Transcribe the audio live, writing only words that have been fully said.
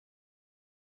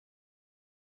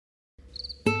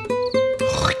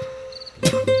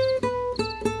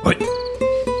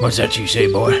What's that you say,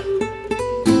 boy?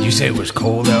 Did you say it was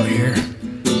cold out here?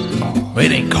 Well,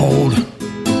 it ain't cold.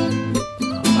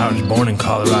 I was born in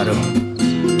Colorado.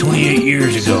 28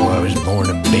 years ago, I was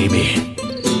born a baby.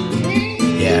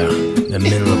 Yeah, in the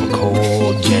middle of a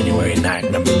cold January night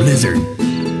in a blizzard.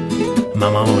 My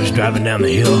mama was driving down the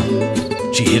hill.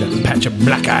 She hit a patch of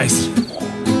black ice.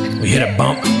 We hit a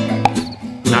bump,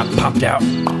 and I popped out.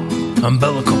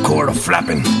 Umbilical cord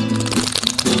a-flapping.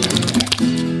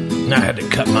 And I had to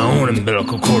cut my own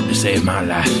umbilical cord to save my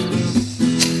life.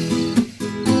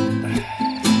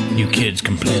 You kids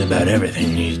complain about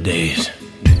everything these days.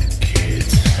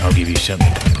 Kids. I'll give you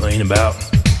something to complain about.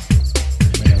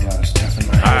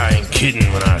 I ain't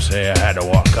kidding when I say I had to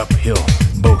walk uphill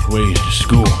both ways to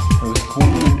school.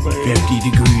 50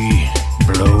 degree,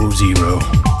 below zero.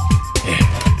 Yeah.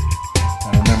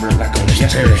 I remember it like it was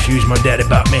yesterday. Pair of shoes my daddy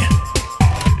bought me.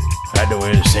 I had to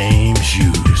wear the same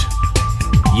shoes.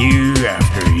 Year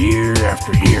after year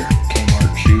after year.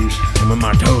 K-Mart shoes. And when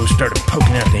my toes started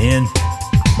poking out the end,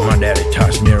 my daddy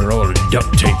tossed me a roll of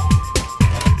duct tape.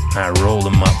 I rolled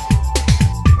them up.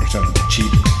 Or something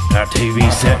cheap. Our TV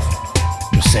set,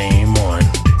 the same one.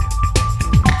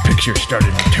 The picture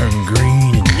started to turn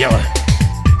green and yellow.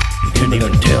 You couldn't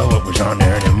even tell what was on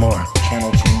there anymore.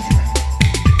 Channel changer.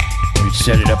 We'd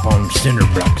set it up on cinder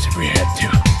blocks if we had to.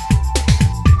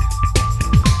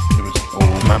 It was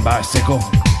old. My bicycle,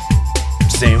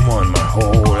 same one my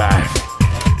whole life.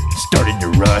 Started to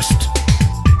rust.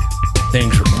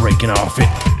 Things were breaking off it.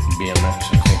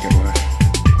 BMX, I think it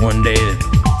was. One day the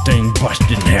thing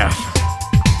busted in half.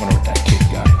 Wonder what that kid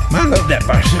got. I love that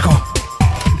bicycle.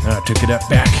 I took it up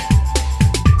back.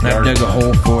 And I dug a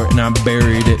hole for it and I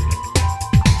buried it.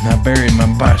 And I buried my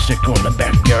bicycle in the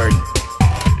backyard.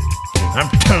 I'm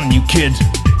telling you kids,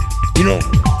 you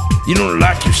don't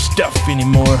like your stuff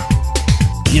anymore.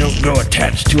 You don't grow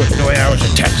attached to it the way I was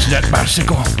attached to that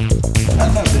bicycle.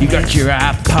 You got your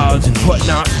iPods and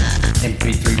whatnot.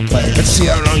 MP3 player. Let's see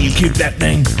how long you keep that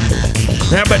thing.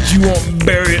 I bet you won't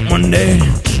bury it one day.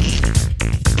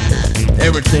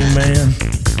 Everything, man.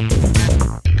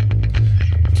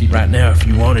 Right now, if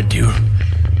you wanted to,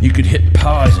 you could hit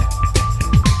pause and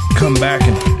come back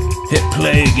and hit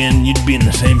play again. You'd be in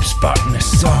the same spot in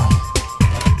this song.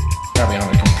 Probably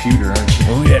on a computer, aren't you?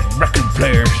 Well, we had record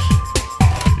players.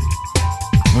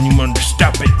 When you wanted to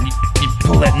stop it, you'd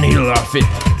pull that needle off it.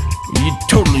 You'd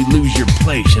totally lose your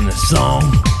place in the song.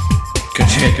 Could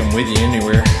take them with you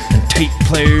anywhere. And tape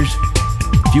players.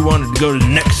 If you wanted to go to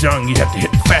the next song, you'd have to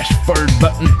hit the fast forward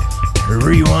button or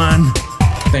rewind.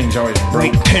 Things always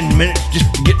broke. Wait 10 minutes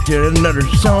just to get to another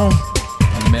song.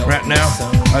 Right now,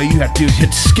 all you have to do is hit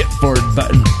the skip forward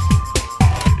button.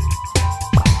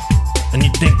 And you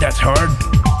think that's hard?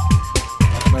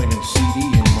 Not even a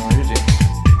CD anymore, is it?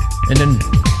 And then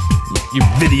your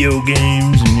video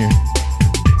games and your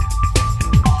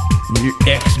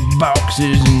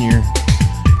Xboxes and your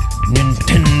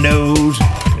Nintendos.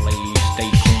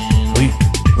 PlayStation.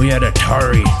 We had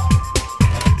Atari.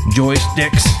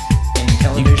 Joysticks.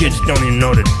 Intelevision. You kids don't even know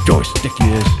what a joystick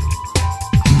is.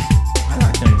 I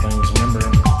like them things, remember?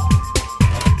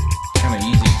 Kinda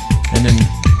easy. And then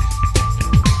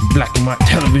black and white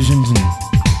televisions and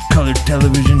colored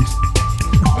televisions.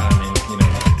 But I mean, you know,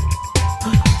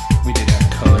 we did have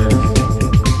color.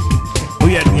 We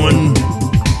had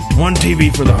one TV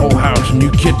for the whole house, and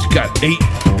you kids got 8.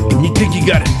 And you think you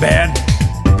got it bad?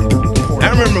 I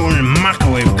remember when the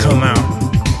microwave come out.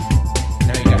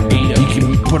 Now you got 8 of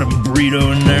them. You can put a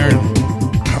burrito in there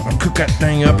and cook that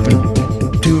thing up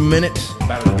in 2 minutes.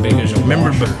 About as big as a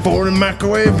Remember washer. before the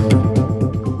microwave?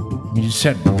 You just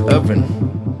had the oven.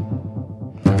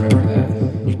 I remember that.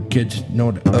 You kids know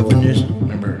what the oven is?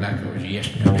 Remember it like it was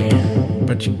yesterday.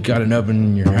 But you got an oven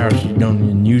in your house, you don't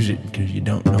even use it because you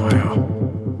don't know how.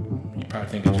 You probably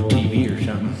think it's a TV or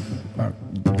something.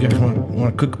 You guys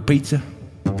want to cook a pizza?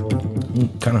 I'm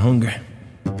kind of hungry.